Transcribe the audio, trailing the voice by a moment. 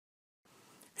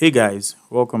Hey guys,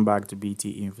 welcome back to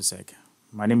BT InfoSec.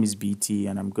 My name is BT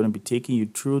and I'm going to be taking you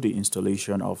through the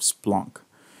installation of Splunk.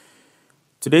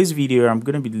 Today's video, I'm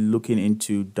going to be looking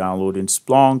into downloading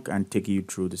Splunk and taking you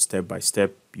through the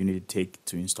step-by-step you need to take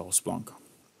to install Splunk.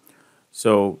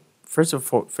 So first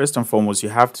and foremost, you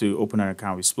have to open an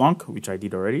account with Splunk, which I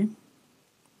did already.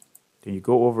 Then you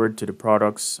go over to the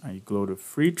products and you go to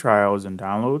free trials and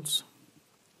downloads.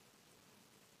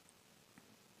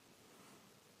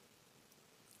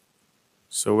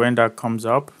 So when that comes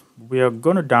up, we are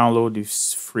going to download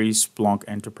this free Splunk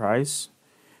Enterprise,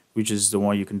 which is the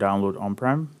one you can download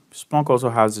on-prem. Splunk also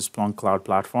has the Splunk Cloud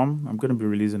Platform. I'm going to be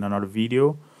releasing another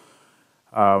video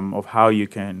of how you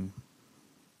can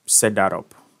set that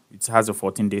up. It has a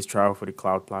 14-day trial for the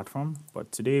Cloud Platform,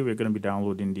 but today we're going to be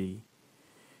downloading the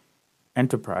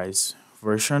Enterprise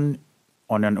version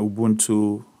on an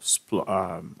Ubuntu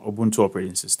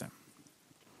operating system.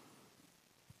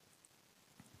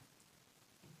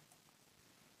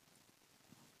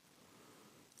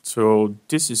 So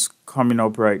this is coming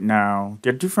up right now.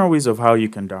 There are different ways of how you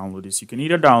can download this. You can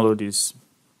either download this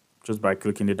just by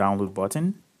clicking the download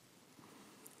button.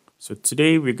 So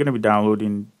today we're going to be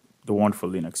downloading the one for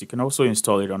Linux. You can also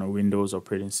install it on a Windows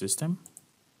operating system.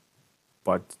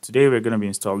 But today we're going to be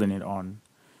installing it on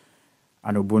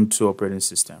an Ubuntu operating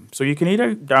system. So you can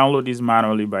either download this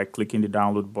manually by clicking the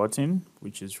download button,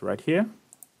 which is right here.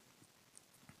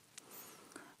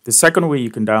 The second way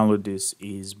you can download this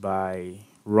is by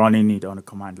running it on a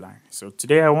command line. So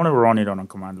today I want to run it on a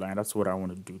command line. That's what I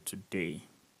want to do today.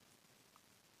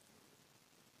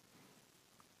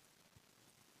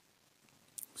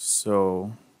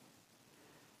 So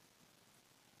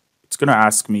it's going to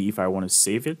ask me if I want to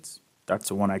save it. That's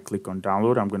the one I click on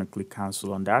download. I'm going to click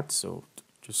cancel on that. So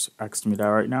just ask me that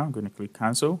right now. I'm going to click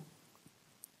cancel.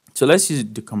 So let's use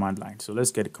the command line. So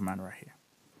let's get a command right here.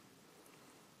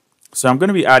 So I'm going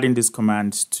to be adding this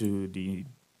command to the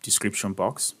description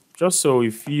box, just so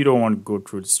if you don't want to go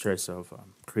through the stress of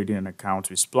creating an account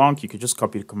with Splunk, you could just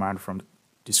copy the command from the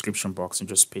description box and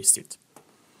just paste it.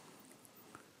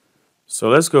 So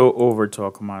let's go over to our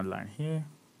command line here.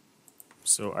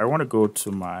 So I want to go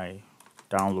to my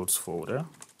downloads folder,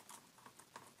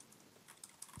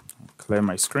 clear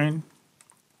my screen.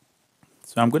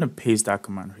 So I'm going to paste that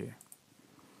command here.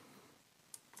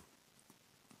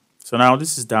 So now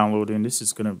this is downloading. This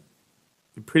is going to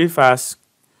be pretty fast,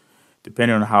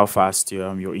 depending on how fast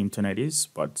your internet is.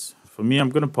 But for me, I'm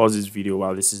going to pause this video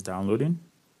while this is downloading.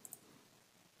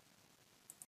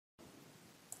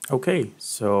 Okay,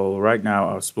 so right now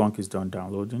our Splunk is done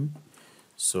downloading.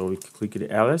 So we can click the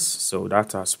ls. So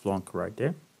that's our Splunk right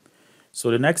there.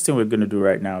 So the next thing we're going to do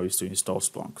right now is to install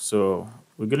Splunk. So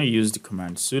we're going to use the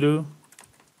command sudo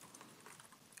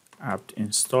apt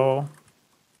install /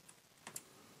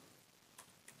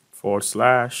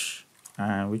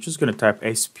 and we're just going to type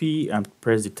sp and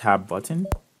press the tab button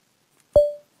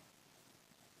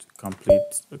to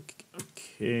complete.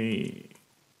 Okay.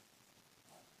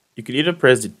 You can either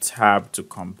press the tab to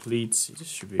complete. This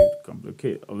should be able to complete.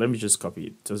 Okay, let me just copy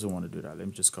it. It doesn't want to do that. Let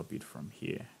me just copy it from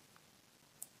here.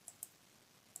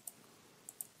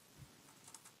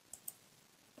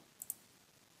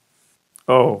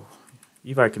 Oh,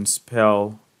 if I can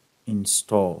spell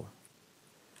install.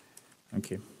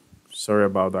 Okay. Sorry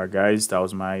about that, guys. That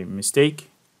was my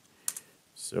mistake.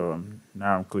 So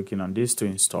now I'm clicking on this to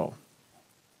install.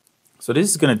 So this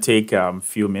is going to take a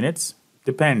few minutes.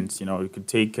 Depends, it could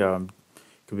take, could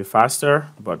be faster,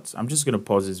 but I'm just going to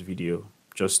pause this video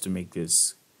just to make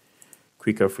this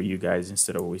quicker for you guys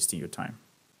instead of wasting your time.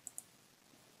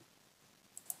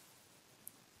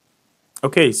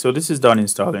 Okay, so this is done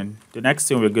installing. The next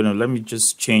thing we're going to, let me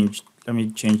change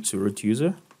to root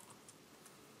user.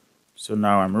 So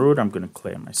now I'm root. I'm going to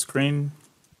clear my screen.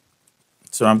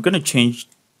 So I'm going to change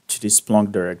to the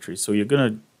Splunk directory. So you're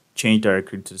going to change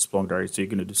directly to the Splunk directory. So you're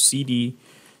going to do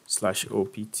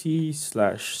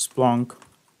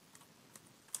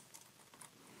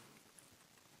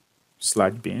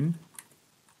cd/opt/splunk/bin.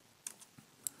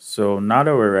 So now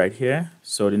that we're right here,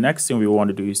 so the next thing we want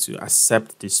to do is to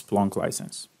accept the Splunk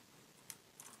license.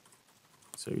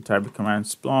 So you type the command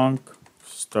splunk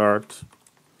start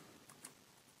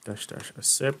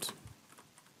 --accept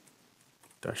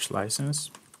 -license.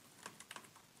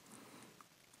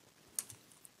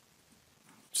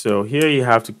 So here you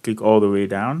have to click all the way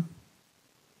down.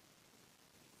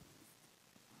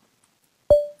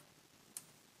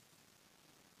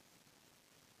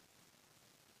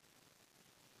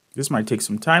 This might take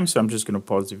some time, so I'm just going to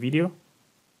pause the video.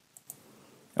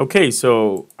 Okay,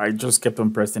 so I just kept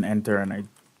on pressing enter and I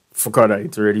forgot that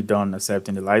it's already done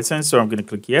accepting the license, so I'm going to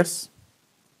click yes.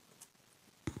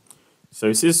 So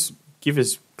it says create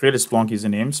a Splunk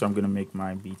username. So I'm going to make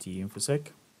my BT infosec.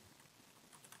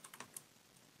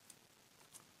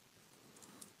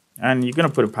 And you're going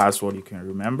to put a password you can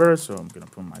remember. So I'm going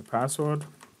to put my password.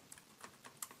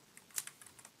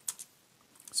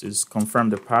 It says confirm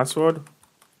the password.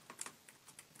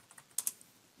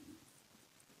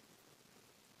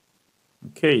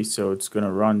 Okay, so it's going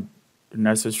to run the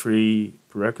necessary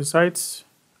prerequisites.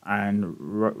 And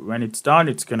when it's done,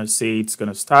 it's going to say it's going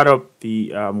to start up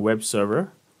the web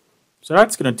server. So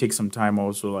that's going to take some time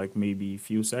also, like maybe a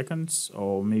few seconds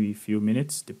or maybe a few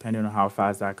minutes, depending on how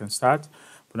fast that can start.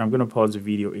 But I'm going to pause the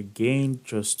video again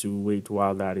just to wait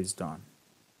while that is done.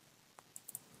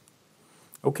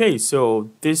 Okay,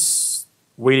 so this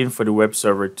waiting for the web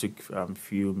server took a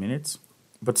few minutes.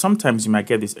 But sometimes you might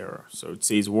get this error. So it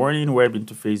says warning, web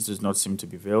interface does not seem to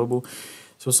be available.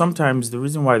 So sometimes the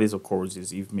reason why this occurs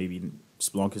is if maybe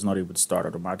Splunk is not able to start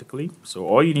automatically. So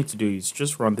all you need to do is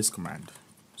just run this command.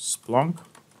 Splunk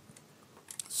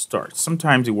start.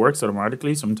 Sometimes it works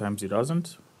automatically, sometimes it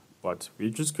doesn't. But we're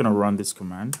just going to run this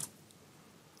command.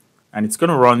 And it's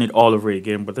going to run it all over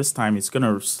again, but this time it's going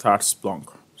to start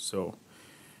Splunk. So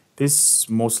this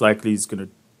most likely is going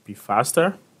to be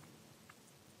faster.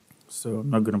 So I'm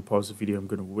not going to pause the video, I'm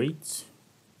going to wait.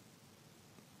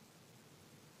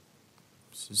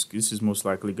 This is most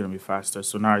likely going to be faster.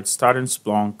 So now it's starting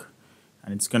Splunk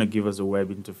and it's going to give us a web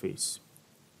interface.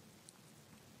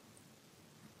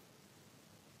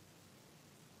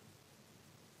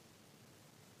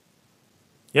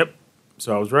 Yep,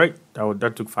 so I was right.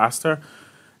 That took faster.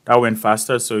 That went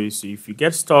faster. So you see, if you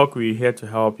get stuck, we're here to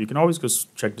help. You can always go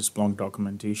check the Splunk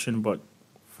documentation, but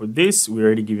for this, we're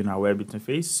already giving our web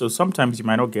interface. So sometimes you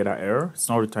might not get an error. It's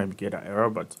not the time you get an error,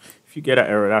 but if you get an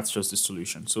error, that's just the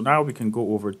solution. So now we can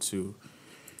go over to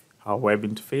our web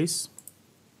interface.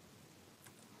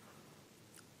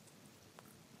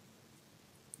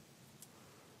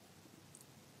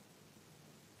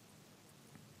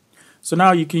 So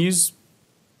now you can use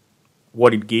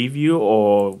what it gave you,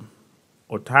 or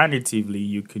alternatively,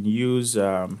 you can use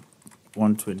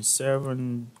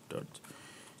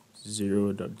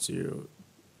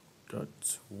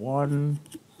 127.0.0.1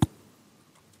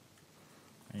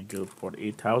 and go port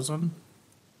 8000. You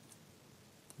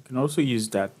can also use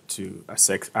that to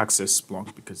access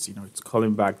Splunk because it's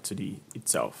calling back to the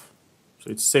itself.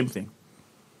 So it's the same thing.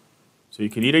 So you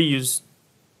can either use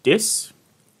this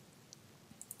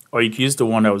or you can use the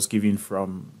one that was given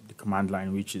from the command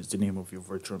line, which is the name of your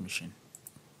virtual machine.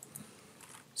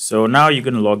 So now you're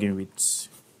going to log in with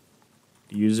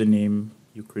the username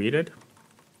you created.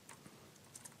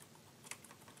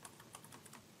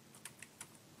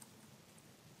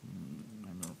 I'm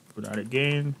going to put that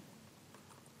again.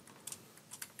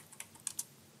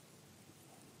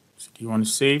 So do you want to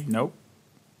save? Nope.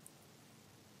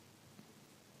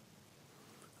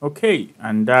 Okay,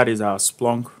 and that is our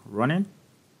Splunk running.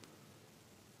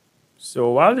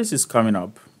 So while this is coming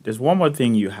up, there's one more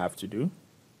thing you have to do.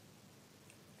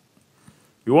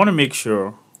 You want to make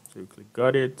sure, so you click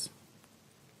got it.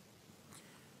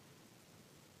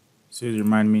 So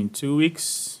remind me in 2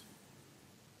 weeks.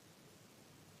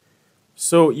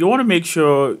 So you want to make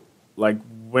sure, like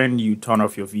when you turn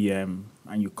off your VM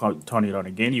and you turn it on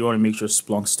again, you want to make sure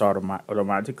Splunk start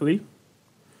automatically.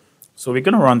 So we're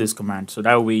going to run this command. So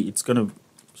that way it's going to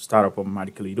start up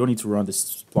automatically. You don't need to run the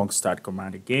Splunk start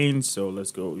command again. So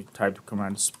let's go. We type the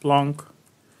command Splunk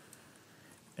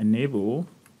enable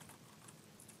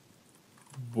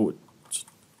boot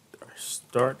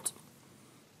start,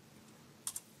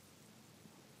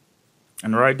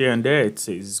 and right there and there it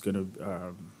says it's going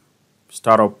to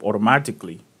start up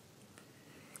automatically.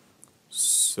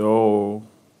 So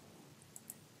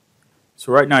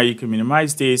right now you can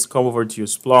minimize this, come over to your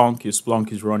Splunk. Your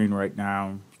Splunk is running right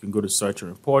now. You can go to search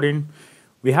and reporting.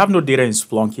 We have no data in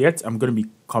Splunk yet. I'm going to be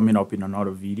coming up in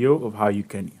another video of how you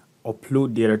can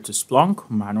upload data to Splunk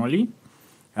manually.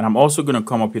 And I'm also going to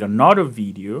come up with another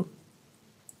video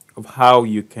of how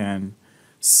you can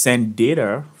send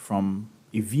data from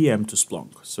a VM to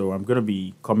Splunk. So I'm going to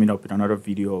be coming up with another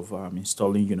video of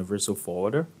installing Universal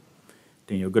Forwarder.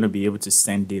 Then you're going to be able to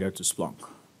send data to Splunk.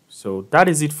 So that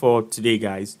is it for today,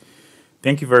 guys.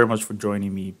 Thank you very much for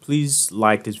joining me. Please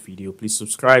like this video. Please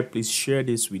subscribe. Please share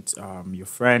this with your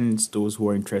friends, those who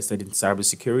are interested in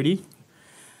cybersecurity.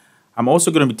 I'm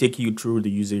also going to be taking you through the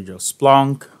usage of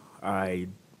Splunk. I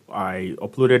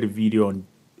uploaded a video on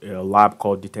a lab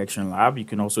called Detection Lab. You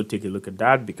can also take a look at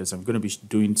that because I'm going to be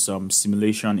doing some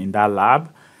simulation in that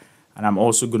lab. And I'm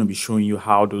also going to be showing you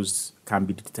how those can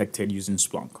be detected using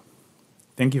Splunk.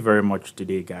 Thank you very much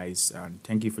today, guys, and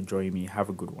thank you for joining me. Have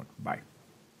a good one. Bye.